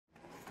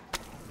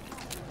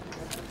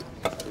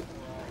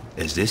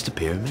Is this the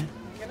pyramid?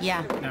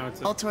 Yeah. No,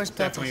 it's Ultor's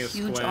built a definitely a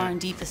huge square.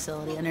 R&D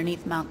facility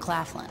underneath Mount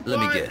Claflin. Let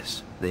me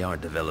guess. They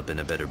aren't developing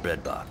a better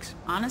bread box.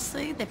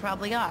 Honestly, they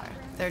probably are.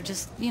 They're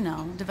just, you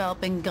know,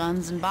 developing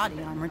guns and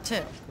body armor,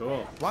 too.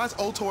 Cool. Why is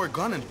Ultor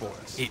gunning for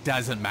us? It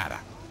doesn't matter.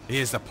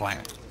 Here's the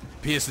plan.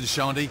 Pierce and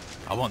Shandy,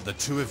 I want the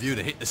two of you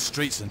to hit the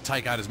streets and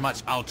take out as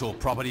much Ultor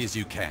property as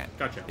you can.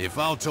 Gotcha. If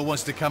Ultor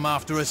wants to come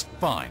after us,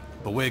 fine.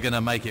 But we're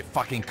gonna make it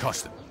fucking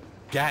cost them.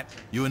 Gat,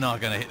 you and I are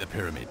gonna hit the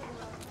pyramid.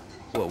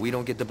 What, we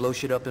don't get to blow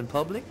shit up in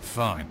public?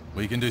 Fine.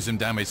 We can do some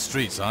damage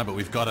street side, but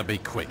we've got to be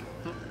quick.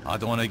 I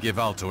don't want to give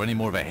Ultor any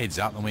more of a heads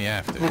up than we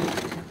have to.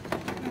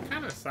 They're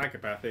kind of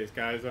psychopath, these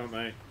guys, aren't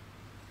they?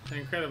 They're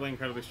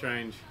incredibly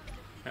strange.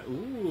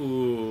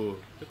 Ooh,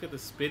 look at the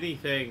spinny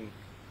thing.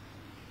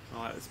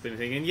 I like the spinny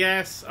thing. And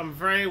yes, I'm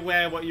very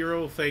aware what you're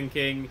all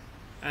thinking.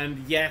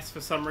 And yes,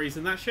 for some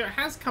reason, that shirt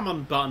has come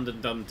unbuttoned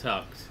and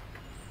untucked.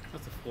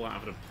 That's a fall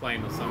out of a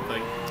plane or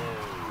something.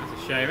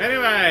 That's a shame.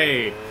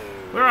 Anyway,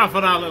 we're off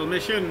on our little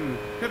mission,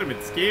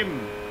 pyramid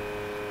scheme,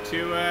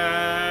 to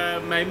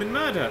maim and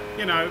murder.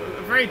 You know,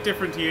 very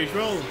different to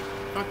usual.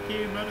 Fuck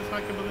you,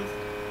 motorcyclist.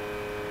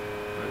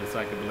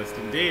 Motorcyclist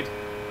indeed.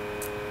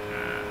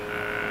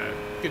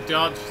 Good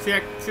dodge. See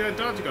that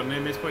dodge? I got near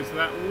miss points to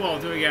that. Whoa,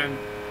 do it again.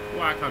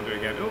 Whoa, I can't do it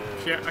again. Oh,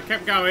 shit. I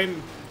kept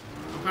going.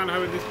 I'm kind of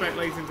hoping this bit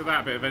leads into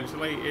that bit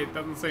eventually. It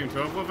doesn't seem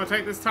to. What if I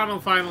take this tunnel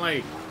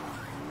finally?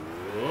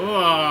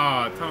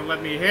 Oh, tunnel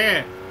led me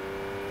here.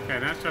 Okay,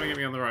 now it's trying to get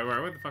me on the right way.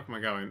 Where the fuck am I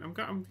going?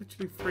 I'm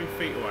literally 3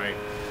 feet away.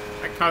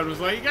 That code was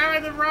like, you're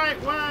going the right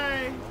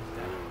way.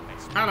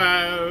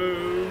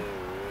 Hello.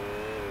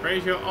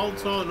 Raise your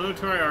Ultor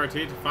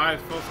notoriety to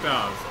 5 full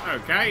stars.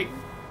 Okay.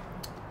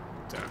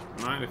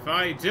 Don't mind if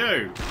I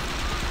do.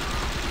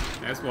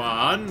 There's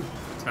one.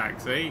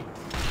 Taxi.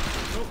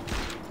 Oh.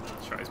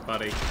 Shot his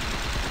buddy.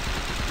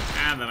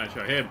 And then I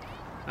shot him.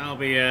 I'll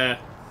be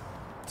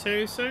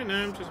too soon. No,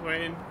 I'm just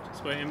waiting.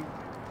 Just waiting.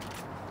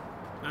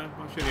 No,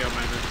 I'll shoot the old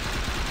man then.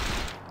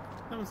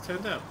 No one's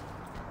turned up.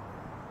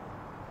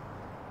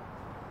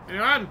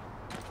 Anyone?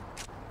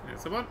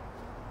 There's someone.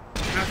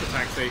 That's a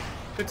taxi.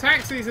 The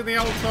taxis in the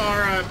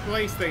Ultor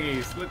police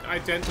thingies look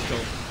identical.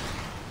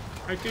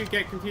 I do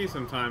get confused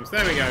sometimes.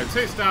 There we go.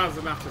 2 stars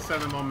enough to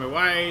send them on my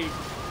way.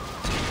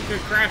 Good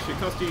crash. It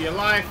cost you your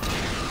life.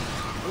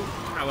 Oh,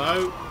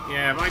 hello.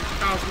 Yeah, my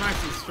car's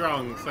nice and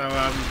strong, so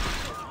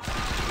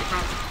you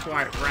can't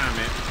quite ram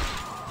it.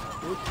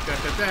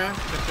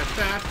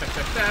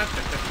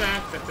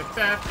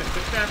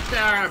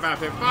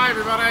 About it. Bye,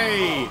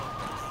 everybody.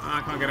 Oh,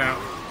 I can't get out.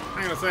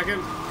 Hang on a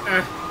second.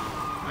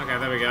 Okay,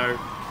 there we go.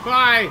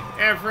 Bye,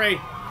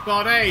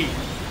 everybody.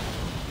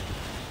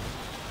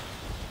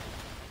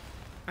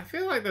 I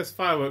feel like those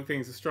firework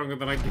things are stronger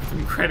than I give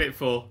them credit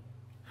for.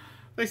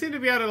 They seem to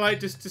be able to, like,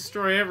 just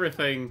destroy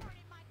everything.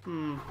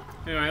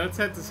 Anyway, let's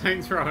head to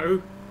Saints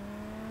Row.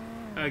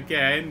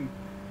 Again.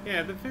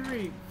 Yeah, they're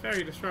very,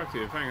 very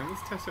destructive. Hang on,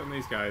 let's test it on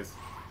these guys.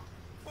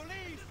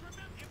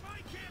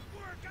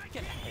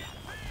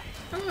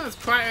 Oh, that's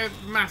quite a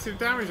massive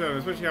damage on them,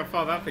 especially how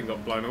far that thing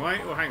got blown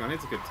away. Oh, hang on,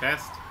 here's a good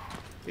test.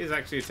 Here's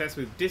actually a test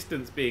with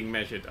distance being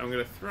measured. I'm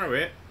going to throw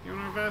it. You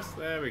want to reverse?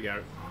 There we go.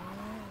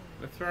 I'm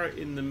going to throw it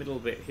in the middle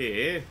bit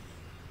here.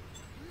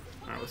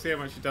 Alright, we'll see how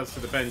much it does to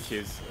the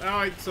benches. Oh,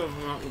 I sort of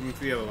knocked them into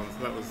the other ones,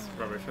 so that was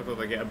rubbish. I thought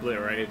they'd get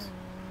obliterated.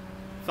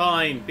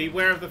 Fine,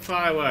 beware of the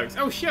fireworks.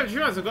 Oh shit, I just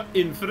realised I've got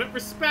infinite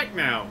respect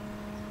now.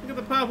 Look at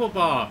the purple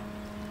bar.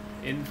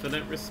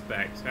 Infinite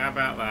respect. How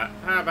about that?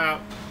 How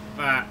about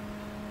that?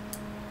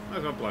 Might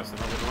as well blow some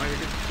up in the way.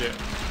 Good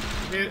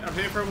shit. I'm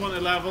here for a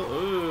wanted level.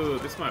 Ooh,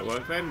 this might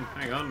work then.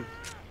 Hang on.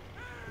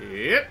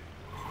 Yep.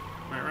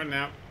 Might run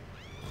now.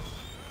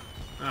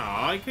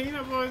 Oh, can you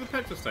not blow the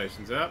petrol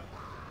stations up?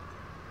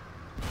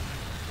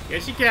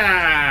 Yes, you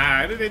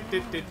can!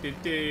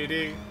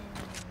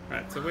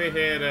 Right, so we're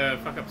here to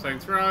fuck up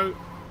Saints Row.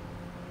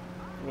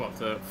 What,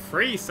 to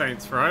free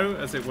Saints Row,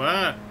 as it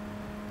were.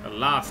 The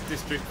last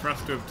district for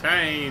us to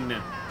obtain.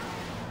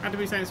 Had to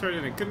be Saints Row,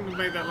 didn't it? Couldn't have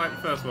made that like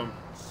the first one.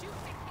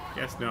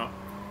 Guess not.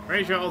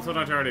 Raise your Ultor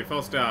notoriety,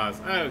 4 stars.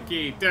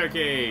 Okie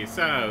dokie.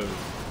 So,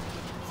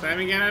 same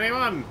again,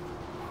 anyone?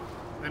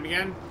 Same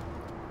again?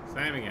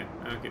 Same again.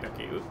 Okie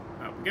dokie. Oop,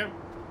 up we go.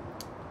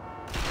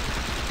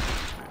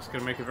 Just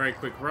gonna make a very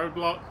quick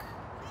roadblock,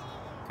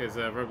 because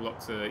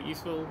roadblocks are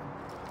useful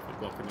for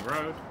blocking the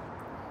road.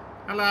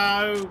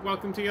 Hello,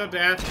 welcome to your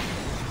death.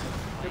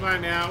 Goodbye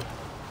now.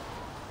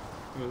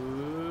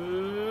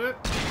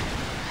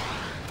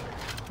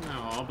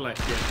 Oh, bless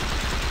you.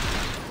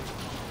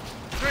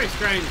 It's very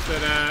strange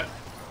that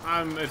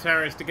I'm a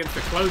terrorist against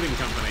a clothing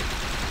company.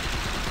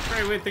 It's a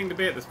very weird thing to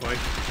be at this point.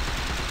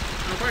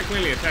 I'm quite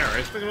clearly a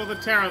terrorist. Look at all the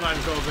terror that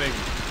I'm causing.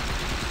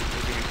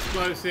 Using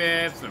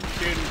explosives, I'm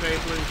shooting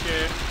people and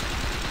shit.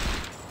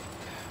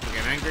 I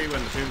get angry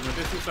when the people in the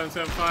distance don't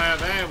set fire.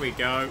 There we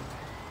go.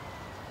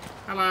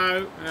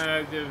 Hello.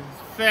 The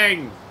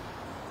thing.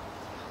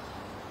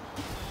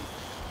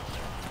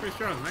 It's pretty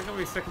strong. I got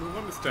me second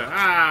wonder star.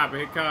 Ah, but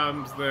here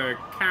comes the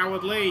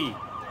cowardly.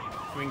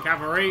 I mean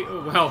cavalry.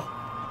 Oh, well,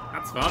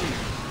 that's fun.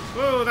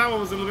 Oh, that one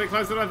was a little bit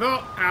closer than I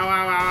thought. Ow,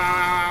 ow, ow,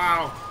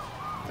 ow, ow,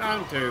 ow.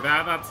 Don't do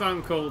that. That's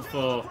uncalled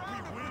for.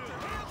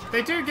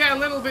 They do get a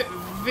little bit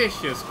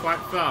vicious quite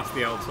fast,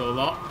 the Ultor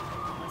lot.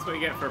 That's what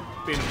you get for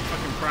being a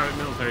fucking private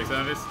military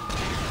service.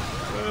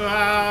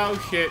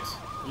 Oh, shit.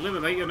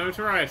 Eliminate your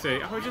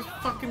notoriety. Oh, I just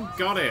fucking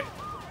got it.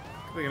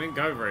 I think I didn't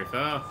go very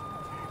far.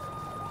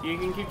 You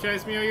can keep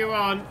chasing me all you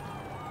want.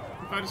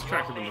 If I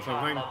distracted them or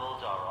something.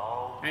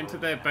 Enter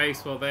their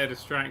base while they're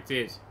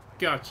distracted.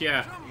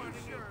 Gotcha.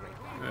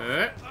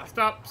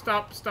 Stop,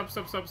 stop, stop,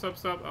 stop, stop, stop,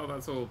 stop. Oh,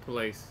 that's all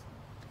police.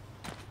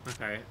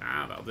 Okay,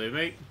 that'll do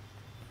me.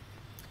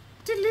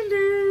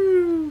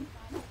 Diddly-doo.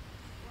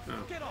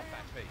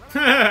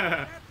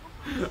 Oh.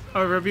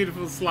 Over a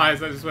beautiful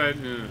slice, I just went,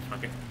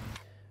 fuck it.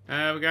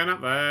 We're going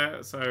up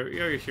there, so,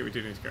 oh shit, we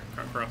do need to go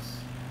across.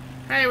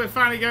 Hey, we're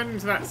finally going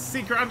into that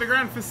secret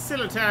underground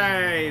facility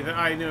that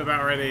I knew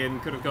about already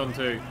and could have gone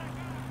to.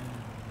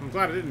 I'm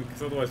glad I didn't,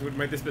 because otherwise it would have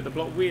made this bit of the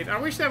plot weird. I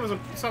wish there was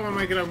someone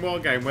making a war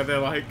game where they're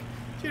like,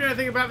 do you know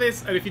anything about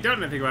this? And if you don't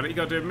know anything about it, you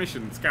got to do a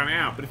mission, scan it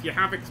out. But if you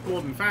have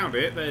explored and found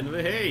it, then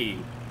hey,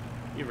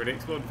 you've already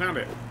explored and found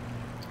it.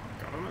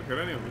 God, I'm not good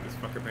anyway with this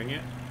fucking thing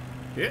yet.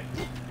 Yeah.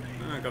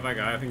 Oh, I got that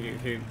guy. I think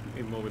he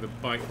hit more with a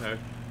bike though.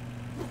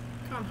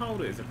 Can't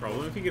hold it is a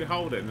problem. If you could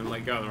hold it and then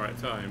let go at the right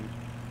time.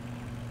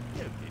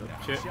 Oh,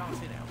 shit.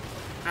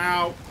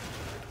 Ow.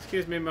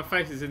 Excuse me, my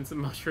face is in some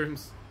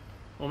mushrooms.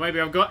 Or maybe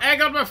I've got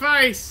egg on my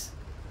face!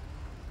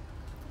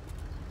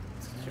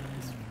 It's a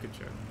good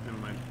show. Never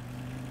mind.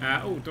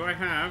 Oh, do I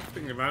have?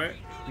 Thinking about it.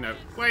 No.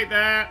 Wait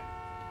there!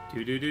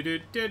 Do do do do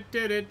do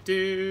do do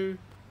do.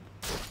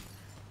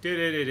 Do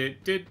do do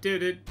do do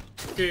do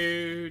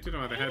do. Don't know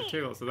why they had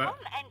two lots of that.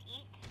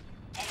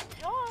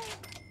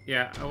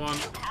 Yeah, I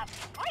want.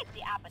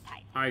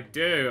 I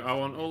do. I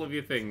want all of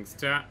your things,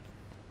 chat.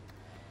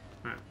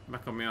 Right,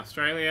 back on me,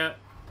 Australia,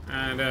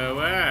 and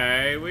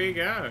away we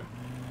go.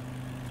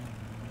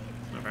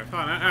 It's not very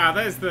far now. Ah,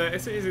 there's the.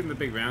 It is in the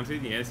big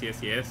mountain. Yes,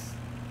 yes, yes.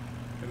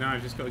 But now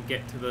I've just got to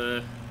get to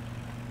the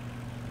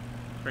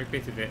very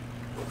bit of it.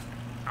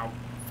 Oh,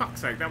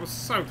 fuck's sake! That was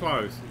so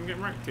close. I'm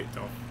getting right tit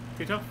off.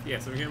 Tit off?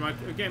 Yes, I'm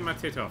getting my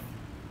tit off.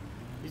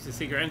 This is a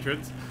secret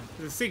entrance.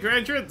 There's a secret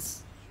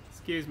entrance.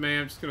 Excuse me.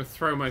 I'm just gonna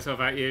throw myself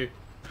at you.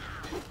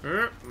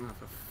 Oh,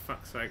 for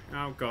fuck's sake!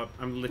 Oh god,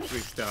 I'm literally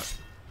stuck.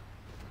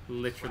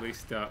 Literally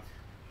stuck.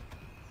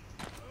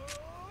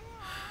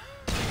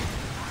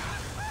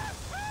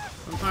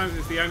 Sometimes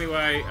it's the only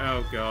way.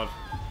 Oh god.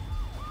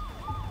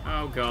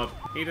 Oh god.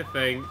 Need a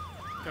thing.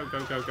 Go,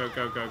 go, go, go,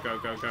 go, go, go,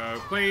 go,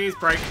 go. Please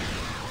break.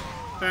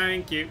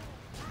 Thank you.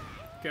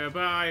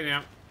 Goodbye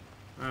now.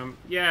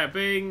 Yeah,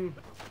 bing.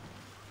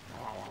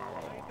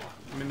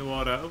 I'm in the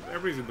water. Oh,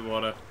 everybody's in the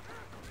water.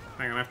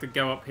 Hang on, I have to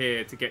go up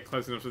here to get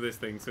close enough to this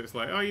thing. So it's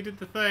like, oh, you did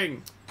the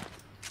thing.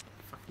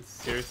 Fucking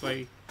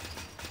seriously.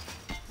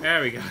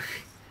 There we go.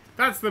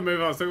 That's the move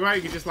I was talking about.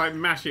 You can just like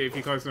mash it if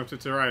you're close enough to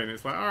terrain.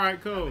 It's like,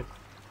 alright, cool.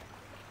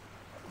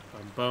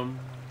 Bum bum.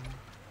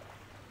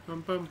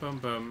 Bum bum bum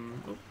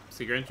bum. Oh,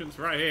 secret entrance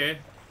right here.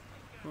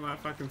 Well, that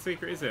fucking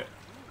secret is it?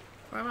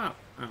 Climb up.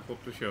 And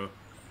up to shore.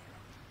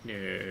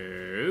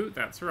 No,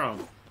 that's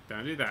wrong.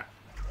 Don't do that.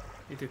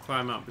 Need to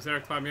climb up. Is there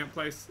a climbing up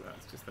place?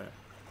 That's just there.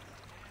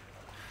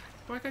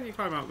 Why can't you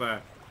climb up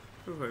there?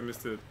 Feels like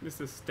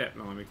Mr. Step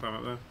not let me climb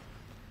up there.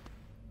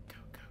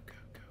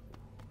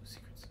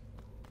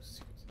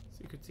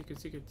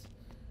 Secrets.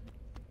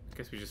 I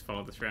guess we just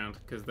follow this round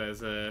because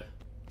there's a.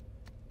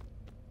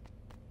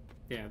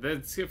 Yeah,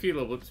 there's a few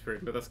little blips for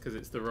it, but that's because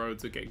it's the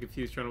roads that get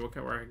confused trying to work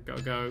out where I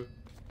gotta go.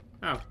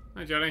 Oh,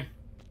 hi Johnny.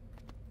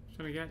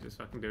 Johnny Gat just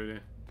fucking doing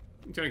it.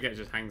 Johnny Gat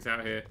just hangs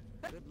out here.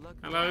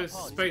 Hello,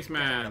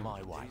 spaceman.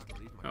 Uh-oh.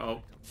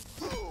 Oh,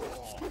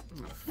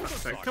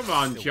 fuck's sake. Come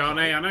on,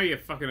 Johnny. I know you're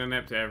fucking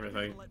inept to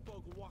everything.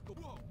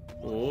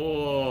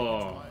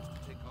 Oh.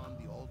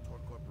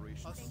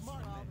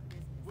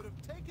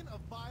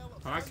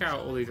 I like how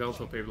all these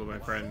Ultor people are my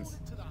friends.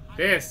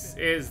 This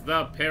is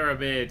the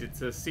Pyramid.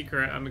 It's a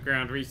secret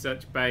underground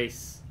research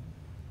base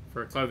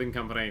for a clothing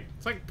company.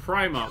 It's like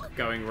Primark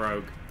going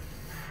rogue.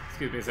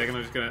 Excuse me a second,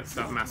 I'm just gonna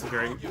start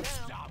massacring.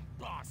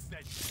 I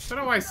don't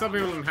know why some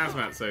people in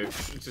hazmat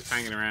suits are just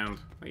hanging around.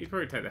 Like, you'd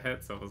probably take the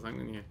heads off or something,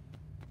 wouldn't you?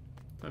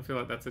 I don't feel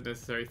like that's a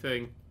necessary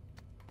thing.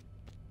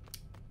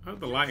 I hope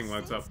the lighting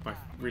lights up by that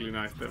really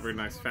nice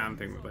fan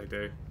thing that they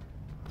do.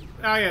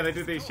 Oh yeah, they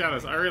did these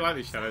shadows. I really like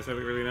these shadows, they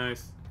look really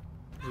nice.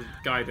 There's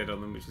a guy dead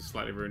on them, which has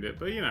slightly ruined it,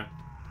 but you know.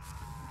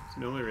 It's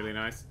normally really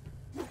nice.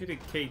 Hit a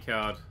key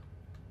card.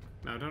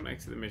 No, don't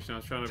exit the mission. I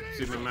was trying to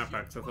zoom the map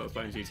out because I thought I was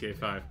playing GTA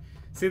 5.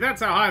 See,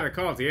 that's how high the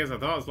quality is. I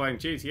thought I was playing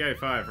GTA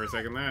 5 for a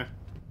second there.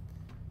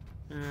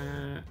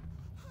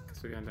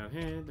 Guess we're going down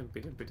here.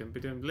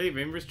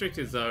 Leaving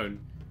restricted zone.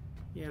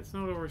 Yeah, it's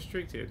not all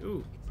restricted.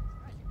 Ooh.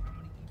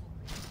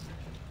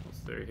 What's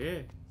through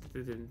here?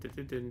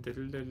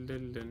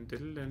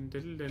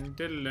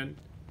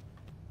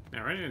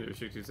 Now right in the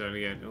restricted zone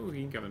again. Oh,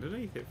 you can go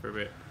underneath it for a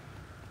bit.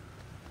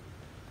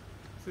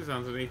 This is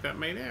underneath that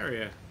main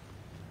area.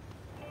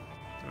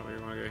 Oh, we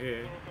want to go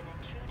here.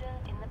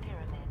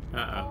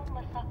 Uh-oh.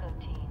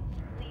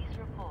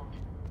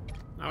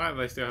 like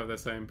they still have their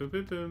same boom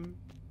boom boom.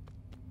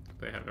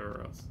 They have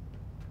everywhere else.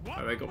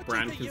 Oh, they got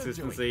brand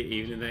consistency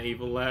even in their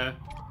evil lair.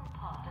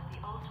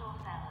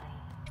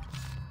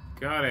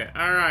 Got it.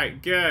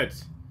 Alright, good.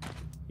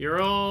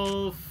 You're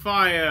all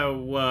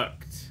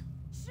fireworked.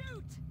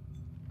 Shoot!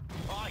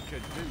 I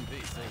could do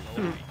this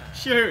thing.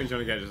 Shoot! And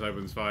Johnny Cage just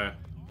opens fire.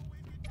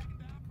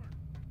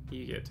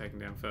 You get taken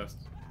down first.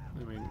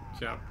 I mean,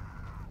 shut up.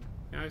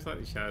 Yeah, I just like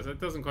these shadows. That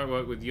doesn't quite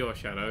work with your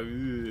shadow.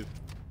 Ugh.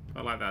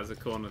 I like that as a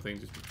corner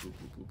thing. Just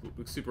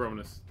looks super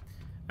ominous.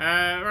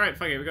 Right,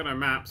 fuck it. We've got no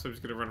map, so I'm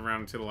just going to run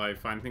around until I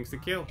find things to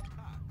kill.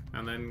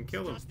 And then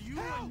kill them.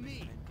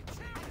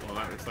 Well,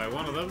 that looks like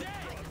one of them.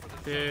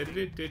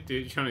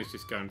 Johnny's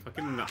just going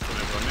fucking nuts on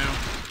everyone now.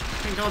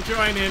 I think I'll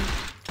join in.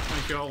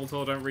 Make sure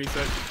Ultor don't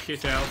research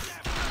shit else.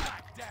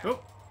 Oh,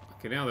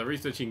 okay, now they're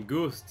researching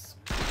ghosts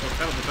or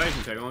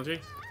teleportation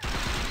technology.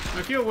 Now,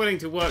 if you're willing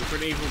to work for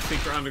an evil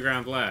secret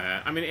underground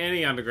lair, I mean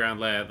any underground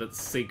lair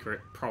that's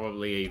secret,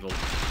 probably evil.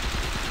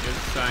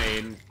 Just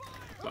saying,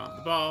 plant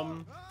the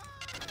bomb.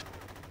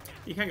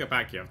 You can't go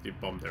back here after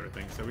you've bombed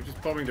everything, so we're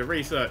just bombing the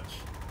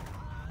research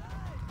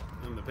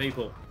and the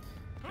people.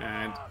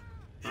 And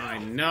I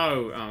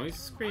know. Oh, he's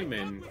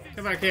screaming.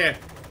 Come back here.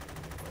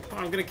 Oh,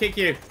 I'm gonna kick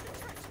you.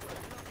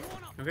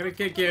 I'm gonna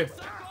kick you.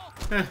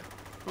 I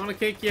wanna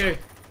kick you.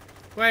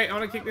 Wait, I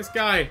wanna kick this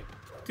guy.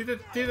 Do the.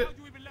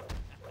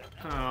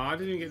 Oh, I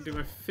didn't even get to do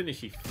my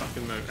finishy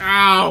fucking move.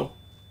 Ow!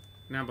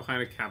 Now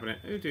behind a cabinet.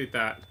 Who did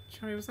that?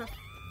 Charlie, was that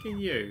fucking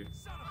you?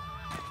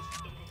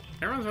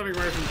 Everyone's running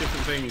away from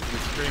different things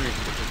and screaming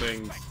for different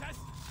things.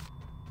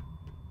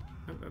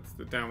 Oh, that's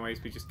the down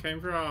ways we just came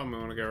from. We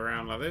want to go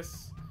around like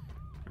this.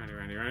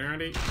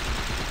 Randy.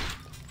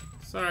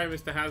 Sorry,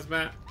 Mr.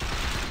 Hazmat.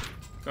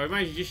 God,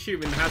 imagine you just shoot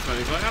him in the hazmat.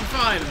 He's like, I'm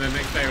fine. And then the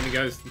next day when he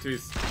goes into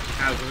his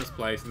hazardous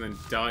place and then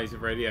dies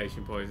of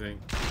radiation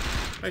poisoning.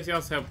 Basically,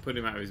 I'll help put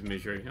him out of his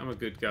misery. I'm a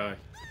good guy.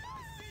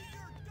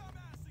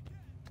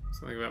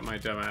 Something about my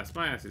dumb ass.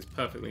 My ass is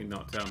perfectly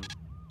not dumb.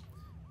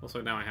 Also,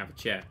 now I have a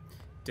chair.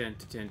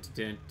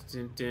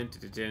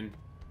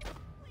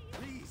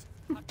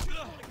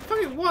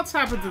 Fucking what's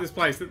happened to this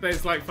place? That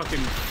there's like fucking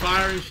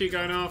fire and shit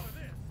going off.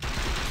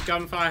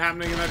 Gunfire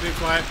happening and that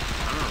dude's like,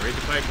 I don't know, read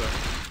the paper.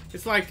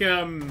 It's like,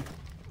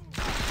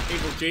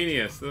 Evil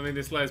Genius. I mean,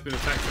 this lair's been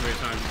attacked so many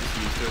times, he's just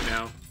used to it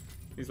now.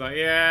 He's like,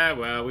 yeah,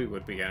 well, we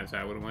would be getting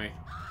attacked, wouldn't we?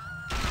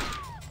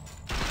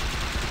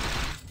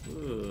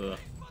 Ugh.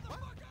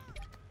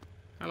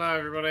 Hello,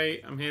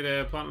 everybody. I'm here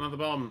to plant another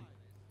bomb.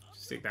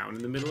 Just stick that one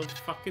in the middle of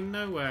fucking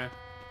nowhere.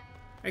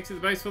 Exit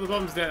the base for the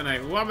bombs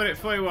detonate. 1 minute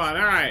 41.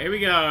 Alright, here we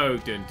go.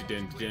 Dun,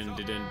 dun, dun,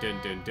 dun, dun,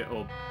 dun, dun, dun.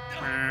 Oh.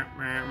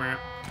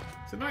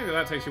 It's annoying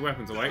that takes your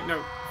weapons away.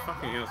 No,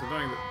 fucking hell. It's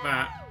annoying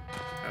that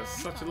has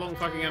such a long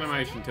fucking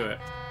animation to it.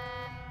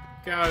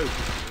 Go.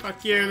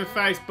 Fuck you in the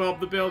face, Bob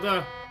the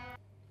Builder.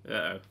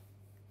 Uh-oh.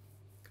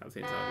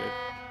 Cutscenes are good.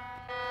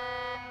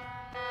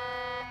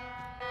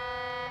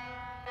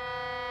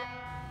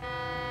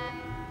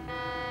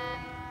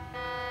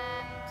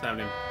 What's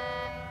happening?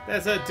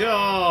 There's a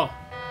door!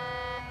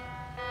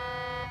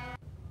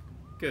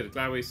 Good,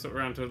 glad we stuck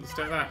around to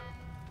start that.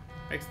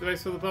 Exit the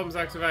base for the bombs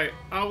activate.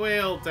 I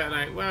will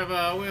detonate. Whatever,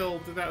 I will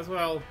do that as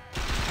well.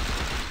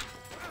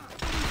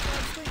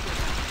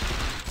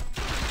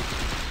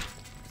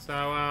 So,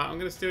 I'm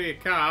going to steal your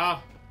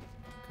car.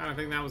 Kind of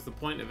think that was the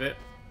point of it.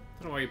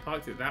 Don't know why you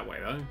parked it that way,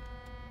 though.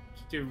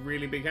 Should do a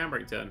really big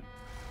handbrake turn.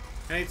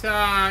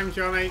 Anytime,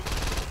 Johnny.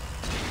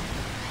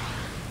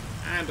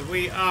 And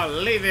we are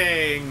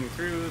leaving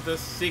through the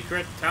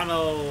secret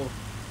tunnel,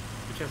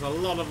 which has a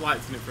lot of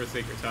lights in it for a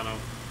secret tunnel.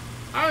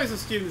 I always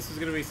assumed this was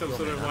going to be some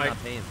sort of like,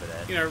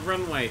 you know,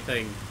 runway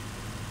thing,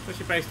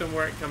 especially based on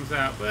where it comes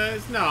out, but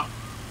it's not.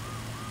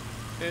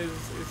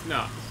 It's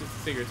not. It's just a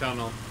secret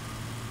tunnel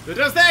that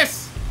does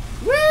this.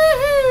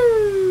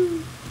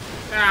 Woohoo!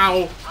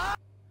 Ow!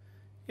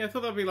 Yeah, I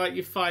thought that'd be like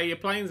you fire your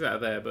planes out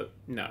of there, but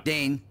no.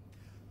 Dane,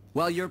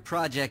 while your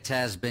project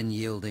has been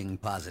yielding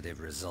positive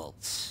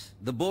results,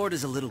 the board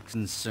is a little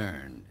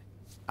concerned.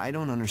 I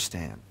don't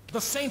understand.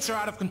 The Saints are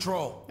out of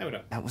control. No, we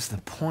don't. That was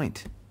the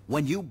point.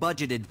 When you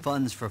budgeted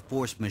funds for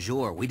force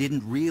majeure, we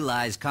didn't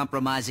realize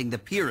compromising the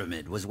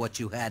pyramid was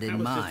what you had in That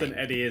was mind. just an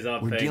Eddie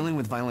Izzard We're thing. dealing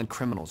with violent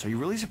criminals. Are you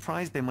really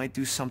surprised they might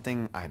do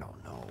something, I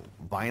don't know,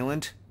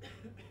 violent?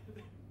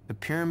 The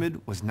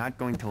pyramid was not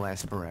going to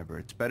last forever.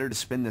 It's better to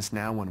spin this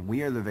now when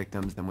we are the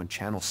victims than when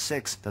Channel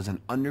 6 does an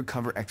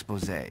undercover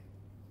expose.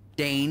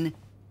 Dane,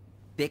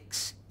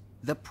 fix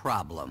the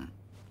problem.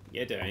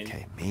 Yeah, Dane.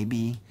 Okay,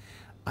 maybe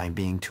I'm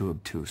being too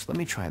obtuse. Let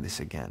me try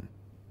this again.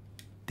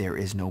 There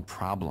is no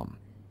problem.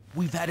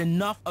 We've had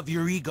enough of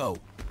your ego.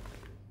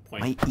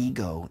 Point. My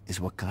ego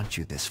is what got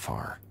you this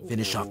far.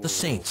 Finish off the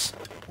Saints,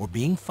 or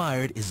being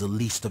fired is the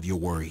least of your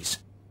worries.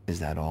 Is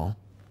that all?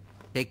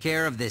 Take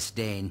care of this,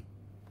 Dane.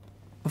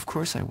 Of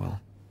course I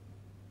will.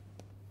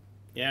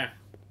 Yeah.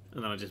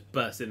 And then I just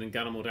burst in and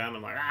gun them all down.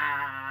 I'm like,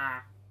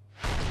 ah!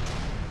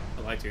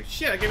 I like to.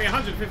 Shit, I gave me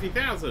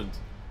 150,000.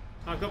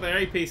 I got their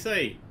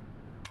APC.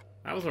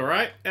 That was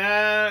alright. They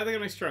got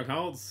any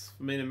strongholds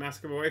for me to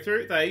massacre my way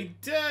through? They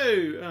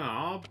do!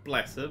 Oh,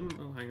 bless them.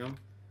 Oh, hang on.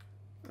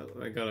 Oh,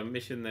 they got a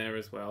mission there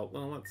as well.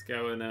 Well, let's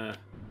go and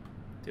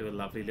do a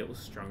lovely little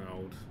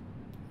stronghold.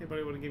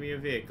 Anybody want to give me a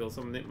vehicle?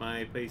 Someone hit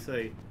my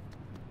PC.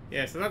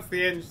 Yeah, so that's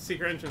the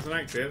secret entrance and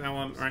exit. That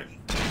one right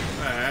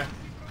there.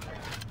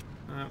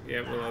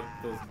 Yeah, well,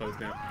 door's closed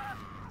now.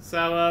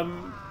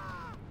 So,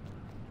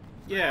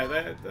 yeah,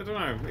 I don't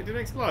know. It didn't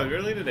explode,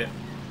 really, did it?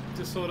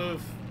 Just sort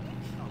of...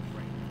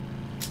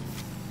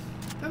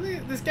 I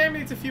think this game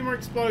needs a few more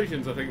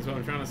explosions, I think is what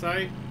I'm trying to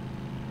say.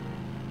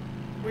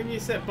 When you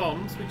set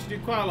bombs, which you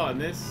do quite a lot in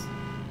this,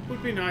 it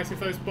would be nice if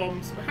those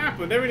bombs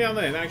happened every now and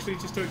then, actually,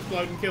 just to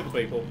explode and kill the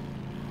people.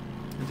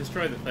 And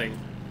destroy the thing.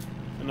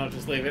 And not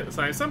just leave it the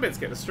same. Some bits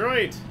get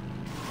destroyed.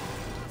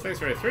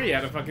 Saints Row 3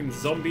 had a fucking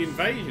zombie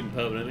invasion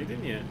permanently,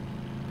 didn't you?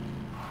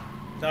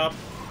 Stop.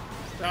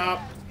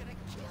 Stop.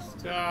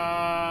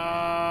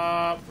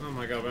 Stop. Oh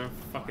my god, man.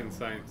 Fucking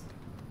Saints.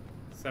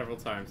 Several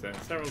times there.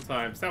 Several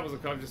times. That was a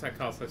car, just that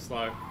car so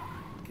slow.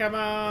 Come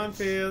on,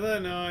 feel the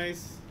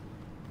noise.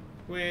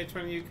 Which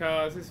one of you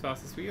cars is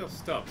fastest? Well, you'll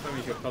stop. That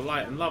means you're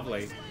polite and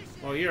lovely.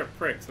 Well, you're a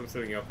prick, so I'm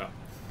sitting in your car.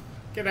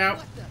 Get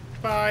out.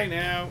 Bye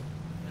now.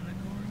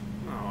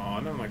 Aw,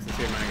 no one likes to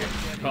see a man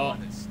get caught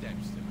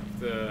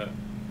after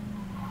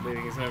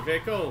leading his own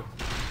vehicle.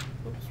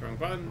 Oops, wrong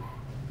button.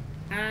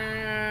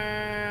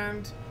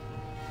 And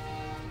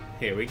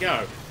here we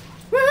go.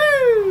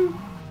 Woohoo!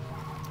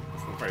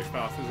 That's not very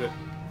fast, is it?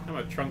 Now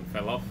my trunk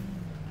fell off.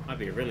 I'd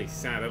be a really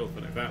sad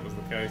elephant if that was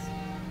the case.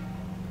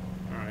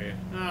 Where are you?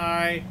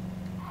 Hi!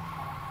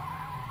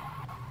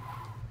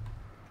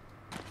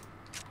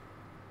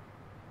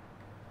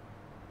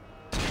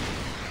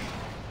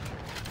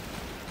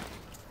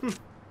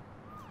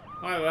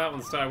 Why did that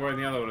one start wearing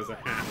the other one as a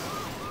hat?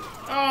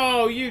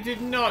 Oh, you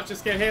did not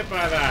just get hit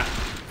by that!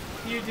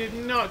 You did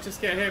not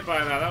just get hit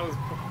by that. That was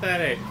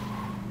pathetic.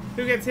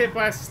 Who gets hit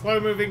by a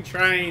slow-moving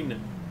train?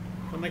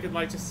 When they could,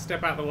 like, just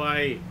step out of the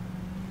way.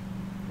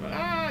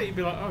 Ah, you'd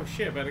be like, oh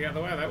shit, better get out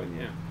of the way of that, wouldn't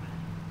you?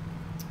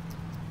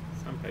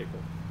 Some people.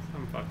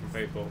 Some fucking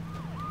people.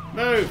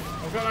 Move!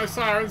 I've got no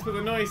sirens, but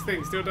the noise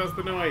thing still does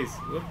the noise.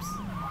 Whoops.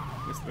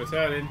 Missed the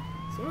turning.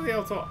 So what do the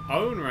Ultor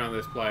own around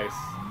this place?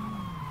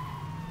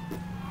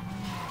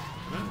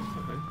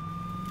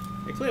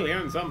 They clearly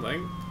own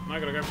something. I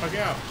gotta go plug it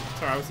out.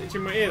 Sorry, I was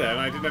itching my ear there and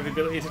I didn't have the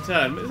ability to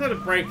turn. But instead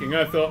of braking,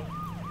 I thought,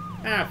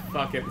 ah,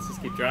 fuck it, let's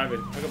just keep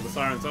driving. I got the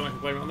sirens on, I can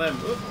blame it on them.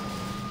 Oop.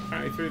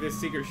 Apparently through this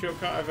secret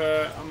shortcut I've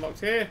unlocked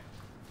here.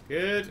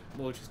 Good.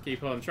 We'll just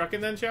keep on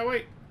trucking then, shall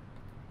we?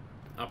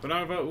 Up and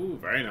over. Ooh,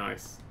 very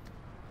nice.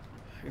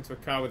 Into a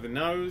car with the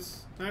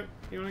nose. Nope.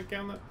 You want to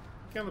get on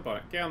the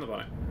bonnet? Get on the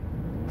bonnet.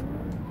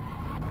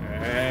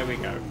 There we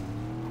go.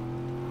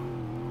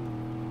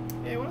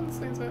 Yeah, what are the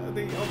things that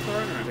the Ultor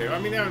own around here? I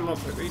mean, they own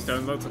lots of these,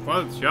 own lots of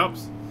clothes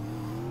shops.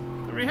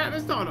 I mean,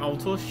 there's not an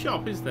Ultor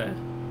shop, is there?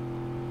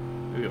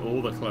 Maybe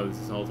all the clothes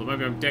is Ultor.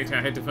 Maybe I'm decked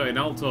out head to foot in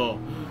Ultor.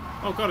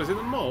 Oh god, is it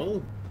the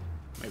mall?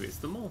 Maybe it's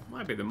the mall.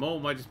 Might be the mall.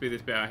 Might just be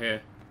this bit out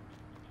here.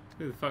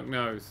 Who the fuck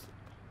knows?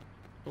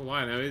 All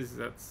I know is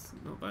that's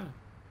not there.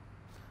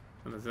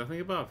 And there's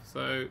nothing above,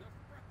 so...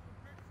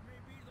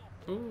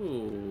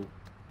 Ooh.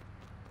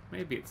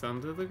 Maybe it's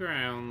under the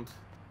ground.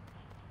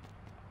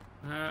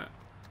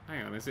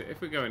 Hang on, is it?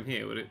 If we go in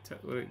here, would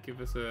it give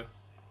us a...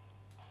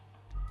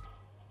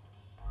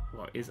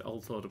 What is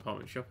Ultor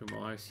Department Shopping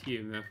Mall? I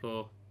assume,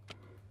 therefore,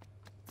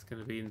 it's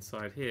going to be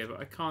inside here. But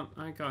I can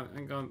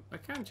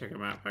check a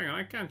map. Hang on,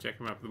 I can check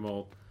a map of the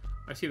mall.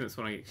 I assume that's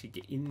when I actually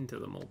get into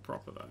the mall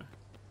proper, though.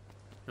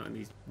 Not in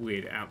these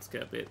weird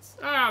outskirt bits.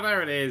 Ah,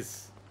 there it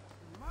is.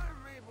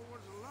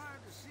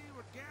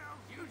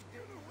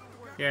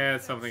 Yeah,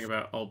 it's something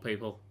about old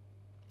people.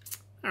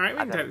 Alright, we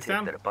can take this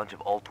down. That a bunch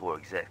of Ultor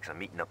execs are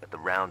meeting up at the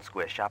Round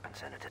Square Shopping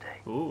Center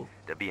today. Ooh.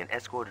 They're being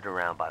escorted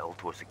around by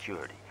Ultor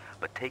security,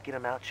 but taking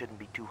them out shouldn't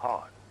be too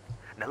hard.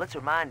 Now let's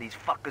remind these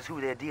fuckers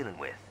who they're dealing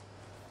with.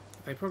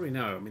 They probably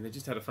know. I mean, they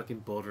just had a fucking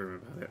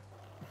boardroom about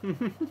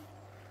it.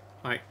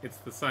 Like, it's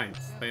the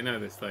Saints. They know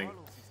this thing.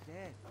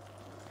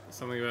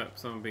 Something about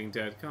someone being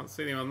dead. Can't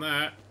see anyone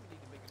there.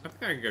 I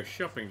think I could go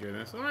shopping during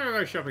this. Or maybe I'll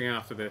go shopping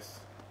after this.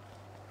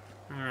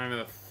 I ran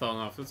the thong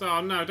off.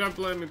 Oh no, don't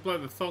let me blow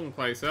the thong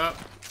place up.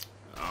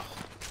 Oh,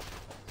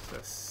 it's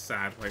a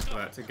sad way for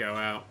that to go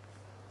out.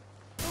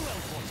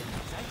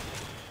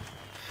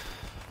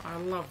 I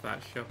love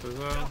that shop as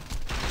well.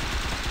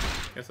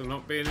 Guess I'm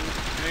not being in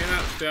any of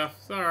that stuff.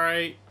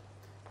 Sorry.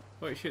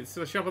 Wait, shit,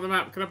 still a shop on the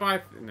map. Can I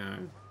buy... No.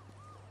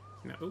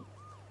 No. Ooh.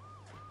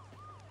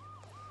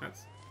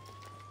 That's...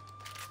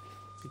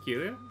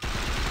 peculiar.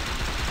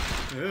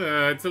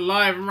 It's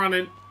alive and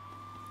running.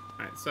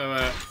 Right,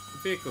 so,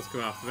 vehicles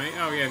come after me.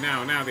 Oh yeah,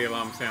 now the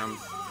alarm sounds.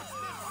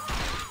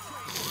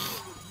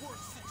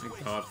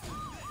 Thank God.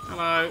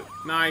 Hello,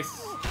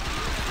 nice.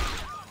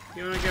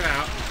 You wanna get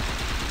out?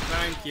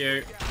 Thank you.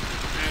 And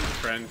a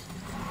friend.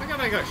 Look how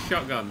they got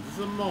shotguns. This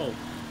is a mall.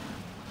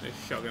 There's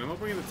a shotgun. I'm not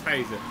bringing the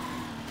taser.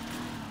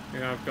 You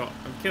know,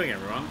 I'm killing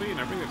everyone, but you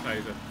know, bring the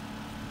taser.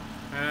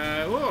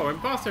 Whoa, I'm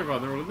past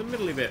everyone. They're all in the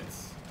middly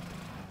bits.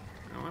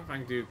 I wonder if I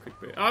can do a quick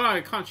bit. Oh no,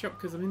 I can't shop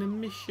because I'm in a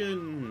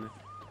mission.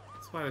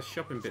 That's why the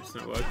shopping bit's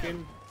not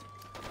working.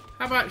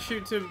 How about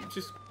shoot to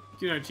just,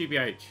 you know,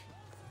 GBH?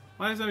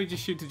 Why doesn't he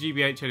just shoot to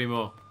GBH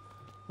anymore?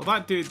 Well,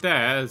 that dude there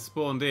has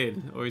spawned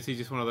in, or is he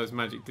just one of those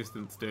magic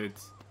distance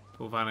dudes?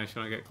 Will vanish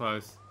when I get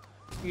close.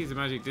 I think he's a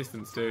magic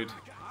distance dude.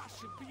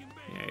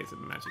 Yeah, he's a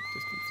magic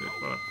distance dude.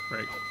 What a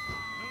prick.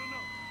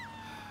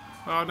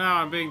 Oh no,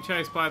 I'm being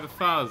chased by the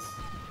fuzz.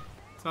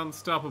 It's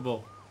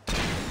unstoppable.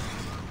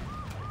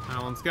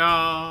 That one's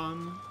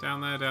gone.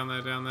 Down there, down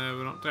there, down there.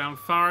 We're not down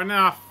far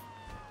enough.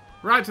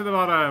 Right to the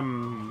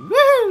bottom.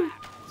 Woo!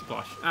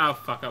 Splosh. Oh,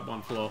 fuck up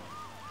one floor.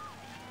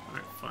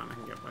 Alright, fine. I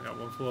can get back up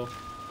one floor.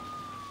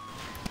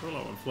 All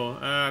up one floor.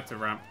 It's a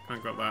ramp.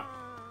 Can't got that.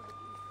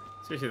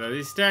 Especially though,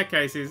 these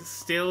staircases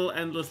still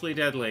endlessly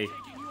deadly.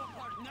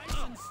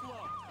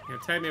 Yeah,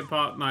 take me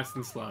apart nice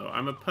and slow.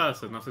 I'm a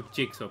person, not a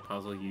jigsaw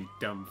puzzle, you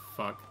dumb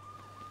fuck.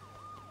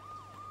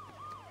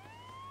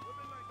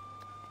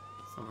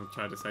 Someone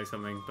tried to say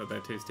something, but they're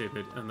too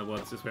stupid, and the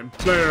words just went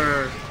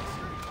blur.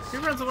 Who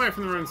runs away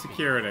from their own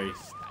security?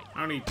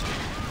 Only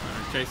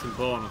Jason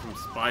Bourne or some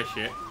spy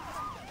shit.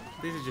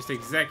 These are just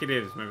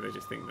executives. Maybe they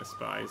just think they're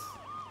spies.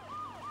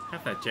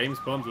 Have that James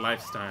Bond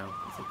lifestyle.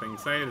 That's the thing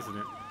to say, isn't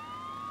it?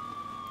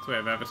 It's a way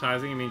of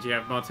advertising. It means you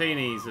have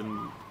martinis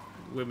and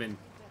women.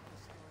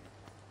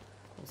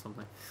 Or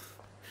something.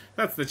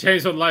 That's the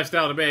James Bond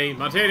lifestyle to me.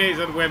 Martinis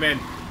and women.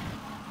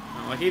 I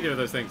don't like either of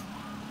those things.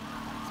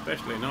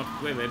 Especially not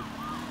women.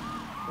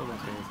 Or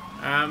martinis.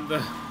 And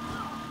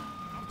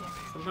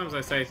sometimes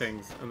I say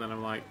things and then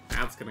I'm like,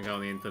 that's going to go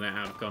on the internet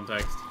out of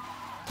context.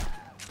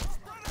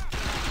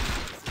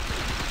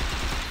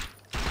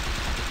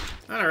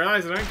 I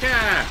realise I don't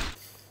care.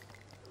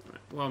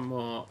 Right, one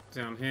more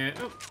down here.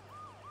 Oh.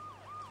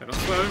 Better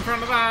slow in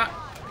front of that.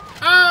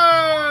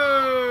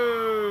 Oh!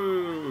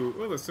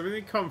 Oh, there's something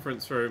in the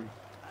conference room.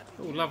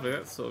 Oh, lovely.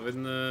 That's sort of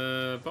in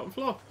the bottom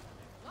floor.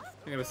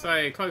 I'm going to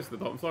say close to the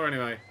bottom floor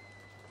anyway.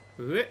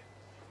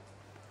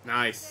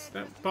 Nice.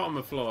 That bottom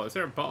of floor. Is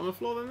there a bottom of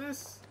floor than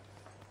this?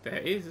 There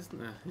is, isn't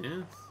there?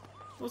 Yes.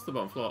 What's the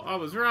bottom floor? I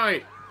was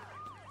right.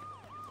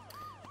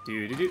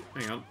 Do.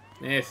 Hang on.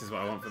 This is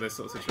what I want for this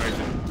sort of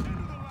situation.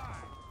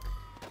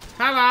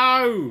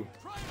 Hello!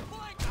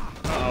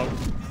 Uh-oh.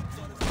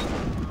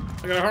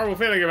 I got a horrible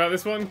feeling about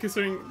this one,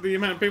 considering the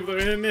amount of people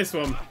that are in this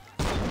one.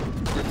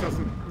 It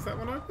doesn't... Is that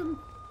one open?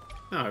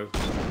 No.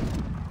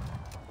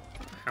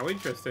 How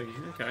interesting.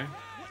 Okay.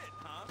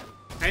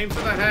 Aim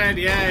for the head.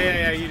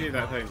 Yeah, you do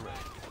that thing.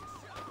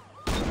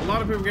 A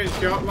lot of people getting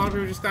shot, a lot of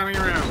people just standing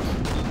around.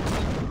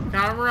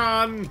 Can't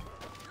run!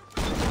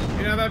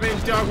 You know that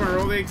means dog where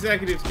all the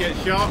executives get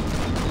shot?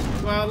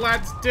 Well,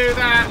 let's do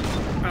that!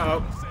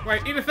 Uh-oh.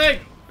 Wait, eat a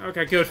thing!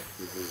 Okay, good.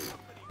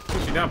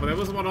 Pushing up, but there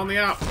wasn't one on the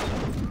up.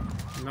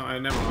 No,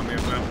 never on the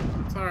up now.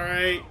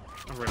 Sorry.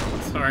 I'm really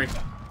not sorry.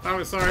 I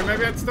was sorry,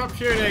 maybe I'd stop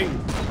shooting.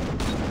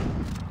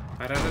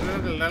 Why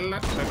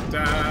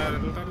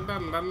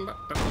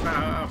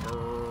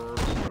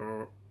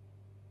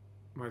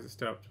is it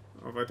stopped?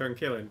 Oh, have I done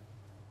killing?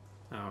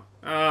 Oh.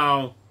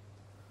 Oh.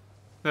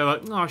 They're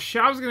like, oh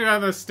shit, I was gonna go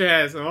down those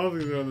stairs. I'm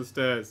always gonna go down the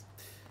stairs.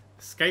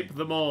 Escape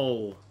them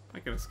all. I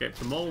can escape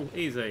them all.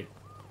 Easy.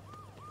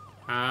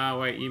 Ah,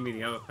 wait, you mean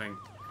the other thing.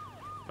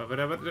 Do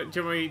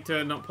you want me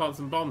to not plant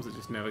some bombs that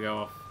just never go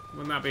off?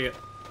 Wouldn't that be it?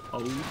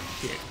 Oh,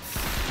 shit.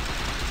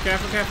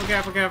 Careful, careful,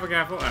 careful, careful,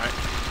 careful. Alright.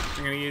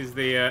 I'm going to use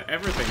the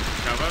everything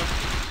to cover.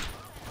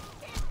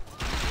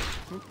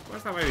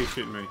 Where's that lady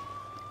shooting me?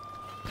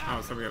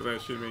 Oh, somebody up there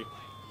shooting me.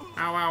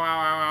 Ow, ow, ow,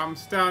 ow, I'm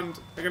stunned.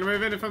 They're going to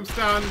move in if I'm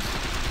stunned.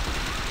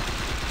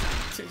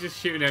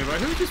 Just shooting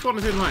anybody. Who just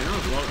wanted in line? Oh,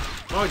 there's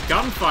a lot of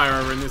gunfire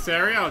over in this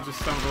area. I'll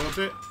just stumble towards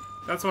it.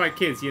 That's why,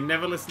 kids, you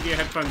never listen to your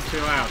headphones too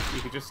loud. You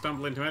could just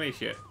stumble into any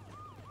shit.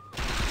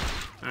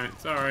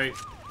 Alright, sorry.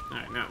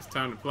 Alright, now it's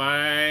time to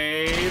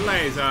play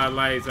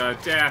laser,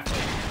 death.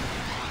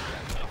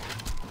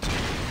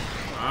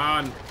 Come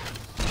on.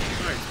 It's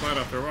gonna explode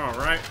after a while,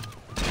 right?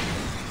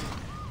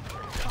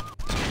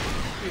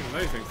 Even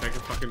those things take a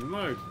fucking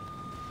load.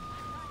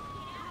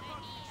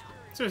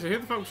 Seriously, who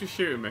the fuck was just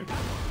shooting me?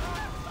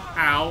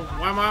 Ow,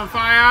 why am I on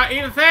fire? Eat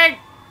a thing!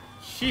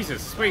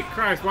 Jesus, sweet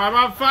Christ, why am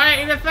I on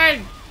fire? Eat a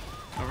thing!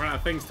 I've run out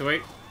of things to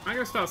eat. I'm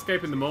gonna start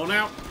escaping them all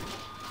now.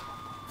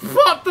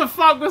 What the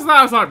fuck was that?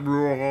 I was like,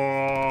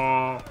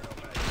 oh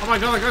my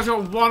god, that guy's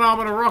got one arm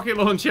and a rocket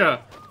launcher.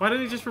 Why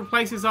didn't he just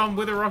replace his arm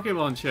with a rocket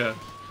launcher?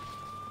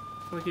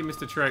 I feel like he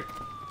missed a trick.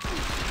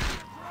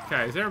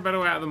 Okay, is there a better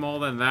way out of the mall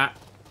than that?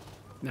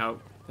 No,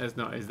 there's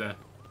not, is there?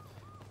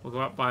 We'll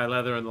go up by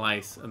leather and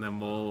lace, and then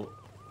we'll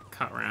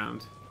cut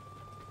round.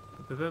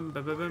 Yeah, I'm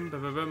not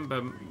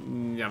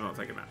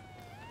taking that.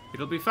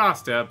 It'll be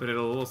faster, but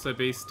it'll also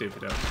be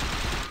stupider.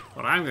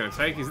 What I'm going to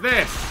take is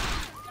this!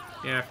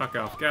 Yeah, fuck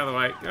off. Get out of the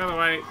way. Get out of the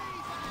way.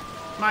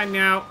 Mine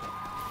now.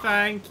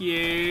 Thank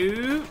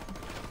you.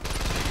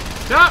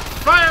 Stop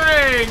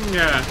firing!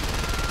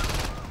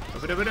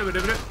 Just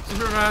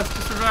reverse,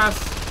 just reverse.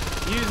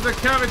 Use the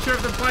curvature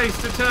of the place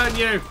to turn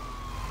you.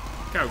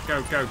 Go,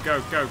 go, go,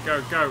 go, go,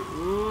 go, go.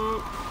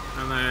 Ooh.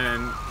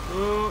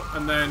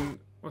 And then,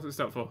 what's it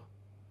stop for?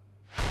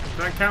 Does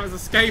that count as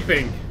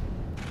escaping?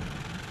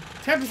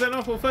 10%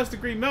 off all first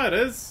degree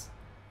murders.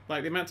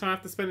 Like the amount of time I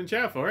have to spend in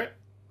jail for it.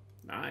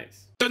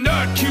 Nice. The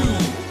Nerd3.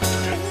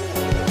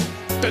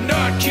 The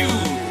Nerd3.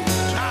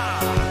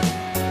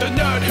 The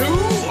Nerd who?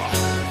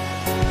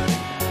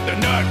 The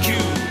Nerd3.